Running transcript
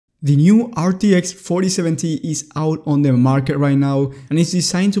The new RTX 4070 is out on the market right now and it's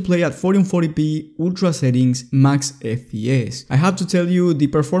designed to play at 1440p, ultra settings, max FPS. I have to tell you, the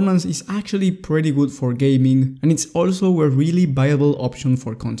performance is actually pretty good for gaming and it's also a really viable option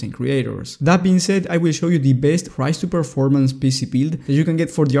for content creators. That being said, I will show you the best price to performance PC build that you can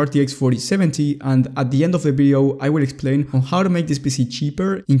get for the RTX 4070, and at the end of the video I will explain on how to make this PC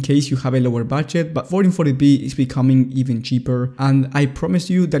cheaper in case you have a lower budget, but 1440p is becoming even cheaper, and I promise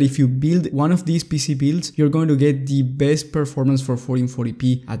you that if you build one of these PC builds, you're going to get the best performance for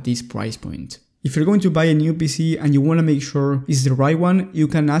 1440p at this price point. If you're going to buy a new PC and you want to make sure it's the right one, you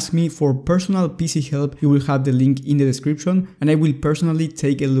can ask me for personal PC help. You will have the link in the description and I will personally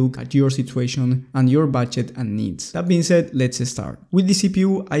take a look at your situation and your budget and needs. That being said, let's start. With the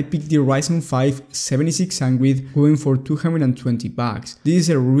CPU, I picked the Ryzen 5 7600 going for $220. This is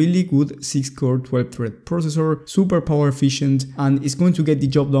a really good 6-core 12-thread processor, super power efficient, and it's going to get the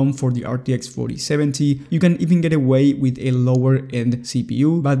job done for the RTX 4070. You can even get away with a lower end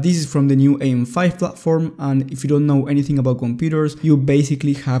CPU, but this is from the new AM5 platform, and if you don't know anything about computers, you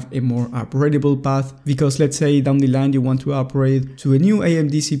basically have a more upgradable path, because let's say down the line you want to upgrade to a new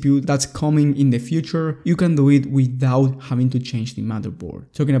AMD CPU that's coming in the future, you can do it without having to change the motherboard.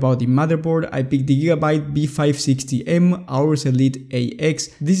 Talking about the motherboard, I picked the Gigabyte B560M Aorus Elite AX.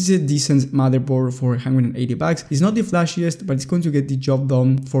 This is a decent motherboard for $180. It's not the flashiest, but it's going to get the job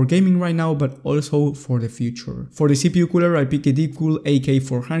done for gaming right now, but also for the future. For the CPU cooler, I picked a Deepcool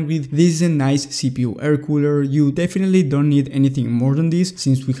AK400. This is a nice CPU air cooler. You definitely don't need anything more than this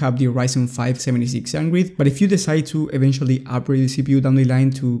since we have the Ryzen 5 7600, but if you decide to eventually upgrade the CPU down the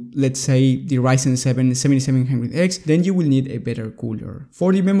line to, let's say, the Ryzen 7 7700X, then you will need a better cooler.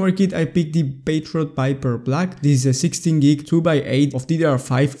 For the memory kit, I picked the Patriot Viper Black. This is a 16GB 2x8 of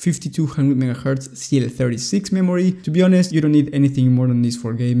DDR5 5200MHz CL36 memory. To be honest, you don't need anything more than this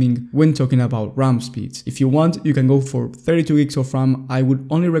for gaming when talking about RAM speeds. If you want, you can go for 32GB of RAM. I would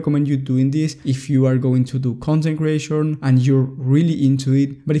only recommend you doing this if you are going to do content creation and you're really into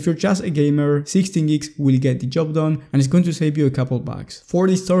it, but if you're just a gamer, 16GB will get the job done and it's going to save you a couple bucks. For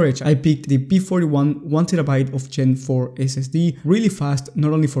the storage, I picked the P41 1TB of Gen 4 SSD, really fast,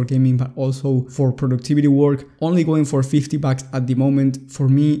 not only for gaming but also for productivity work, only going for $50 at the moment. For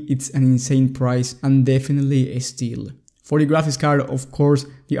me, it's an insane price and definitely a steal. For the graphics card, of course,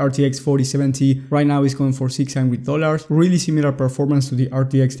 the RTX 4070 right now is going for $600, really similar performance to the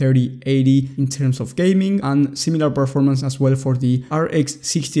RTX 3080 in terms of gaming, and similar performance as well for the RX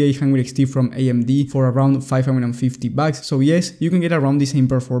 6800 XT from AMD for around $550. So yes, you can get around the same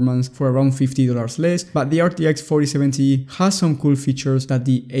performance for around $50 less, but the RTX 4070 has some cool features that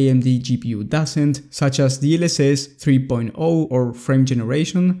the AMD GPU doesn't, such as DLSS 3.0 or frame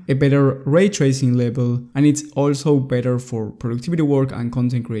generation, a better ray tracing level, and it's also better for productivity work and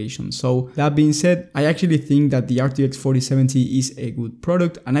content creation. So that being said, I actually think that the RTX 4070 is a good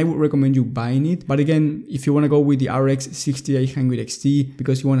product and I would recommend you buying it. But again, if you want to go with the RX 6800 XT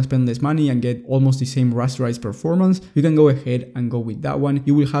because you want to spend less money and get almost the same rasterized performance, you can go ahead and go with that one.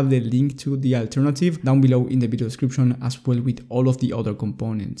 You will have the link to the alternative down below in the video description, as well with all of the other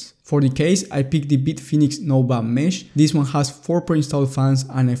components. For the case, I picked the BitFenix Nova Mesh. This one has 4 pre-installed fans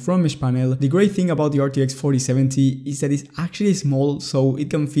and a front mesh panel. The great thing about the RTX 4070 is that it's actually small, so it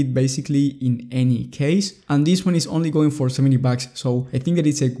can fit basically in any case, and this one is only going for $70, so I think that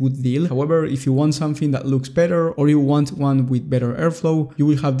it's a good deal. However, if you want something that looks better or you want one with better airflow, you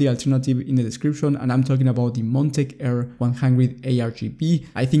will have the alternative in the description, and I'm talking about the Montec Air 100 ARGB.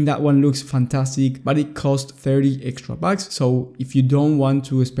 I think that one looks fantastic, but it costs $30 extra, so if you don't want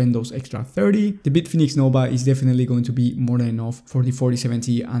to spend those extra 30, the BitFenix Nova is definitely going to be more than enough for the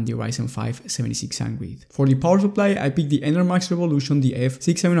 4070 and the Ryzen 5 7600. For the power supply, I picked the Enermax Revolution DF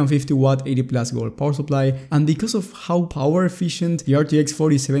 650W 80+ gold power supply, and because of how power efficient the RTX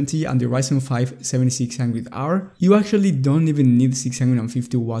 4070 and the Ryzen 5 7600 are, you actually don't even need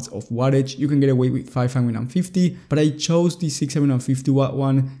 650 watts of wattage. You can get away with 550, but I chose the 650 watt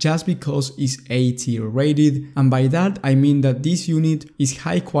one just because it's A tier rated, and by that I mean that this unit is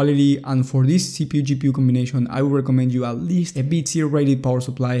high quality, and for this CPU GPU combination I would recommend you at least a B tier rated power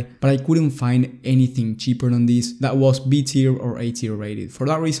supply, but I couldn't find anything cheaper than this that was B tier or A tier rated. For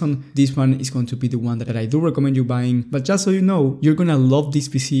that reason, this one is going to be the one that I do recommend you buying, but just so you know, you're gonna love this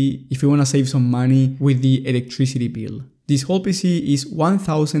PC if you wanna save some money with the electricity bill. This whole PC is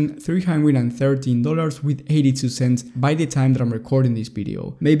 $1,313 with 82 cents by the time that I'm recording this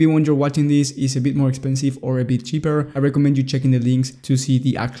video. Maybe when you're watching this it's a bit more expensive or a bit cheaper. I recommend you checking the links to see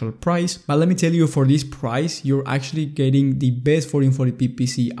the actual price. But let me tell you, for this price, you're actually getting the best 1440p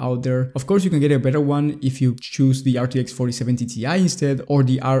PC out there. Of course, you can get a better one if you choose the RTX 4070 Ti instead or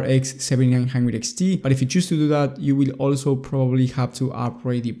the RX 7900 XT. But if you choose to do that, you will also probably have to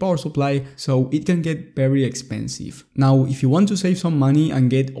upgrade the power supply, so it can get very expensive. Now, if you want to save some money and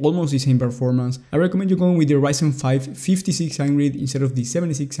get almost the same performance, I recommend you going with the Ryzen 5 5600 instead of the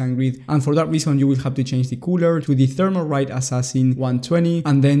 7600, and for that reason you will have to change the cooler to the Thermalright Assassin 120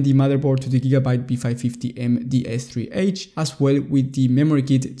 and then the motherboard to the Gigabyte B550M DS3H, as well with the memory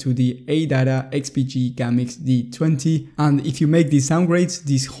kit to the ADATA XPG Gamix D20. And if you make these downgrades,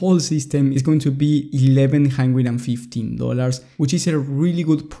 this whole system is going to be $1,115, which is a really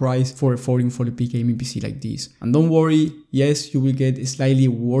good price for a 1440p gaming PC like this. And don't worry, yes, you will get a slightly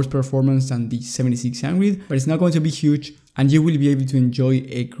worse performance than the 7600, but it's not going to be huge, and you will be able to enjoy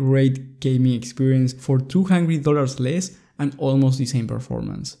a great gaming experience for $200 less and almost the same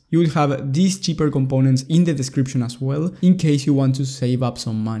performance. You will have these cheaper components in the description as well, in case you want to save up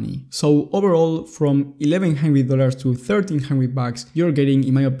some money. So overall, from $1,100 to $1,300, you're getting,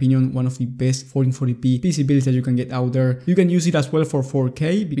 in my opinion, one of the best 1440p PC builds that you can get out there. You can use it as well for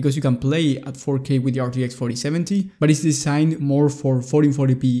 4K, because you can play at 4K with the RTX 4070, but it's designed more for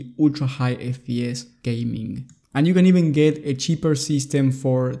 1440p ultra high FPS gaming. And you can even get a cheaper system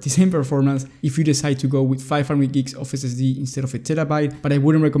for the same performance if you decide to go with 500 gigs of SSD instead of a terabyte, but I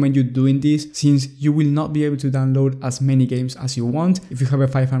wouldn't recommend you doing this since you will not be able to download as many games as you want if you have a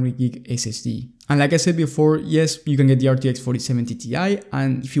 500 gig SSD. And like I said before, yes, you can get the RTX 4070 Ti,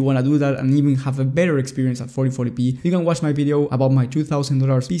 and if you want to do that and even have a better experience at 1440p, you can watch my video about my $2,000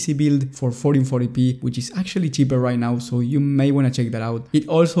 PC build for 1440p, which is actually cheaper right now, so you may want to check that out. It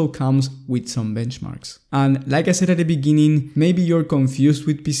also comes with some benchmarks. And like I said at the beginning, maybe you're confused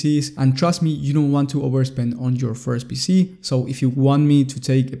with PCs, and trust me, you don't want to overspend on your first PC. So if you want me to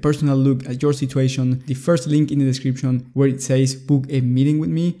take a personal look at your situation, the first link in the description where it says book a meeting with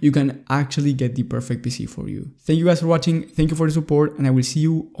me, you can actually get the perfect PC for you. Thank you guys for watching, thank you for the support, and I will see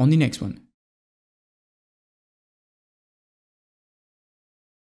you on the next one.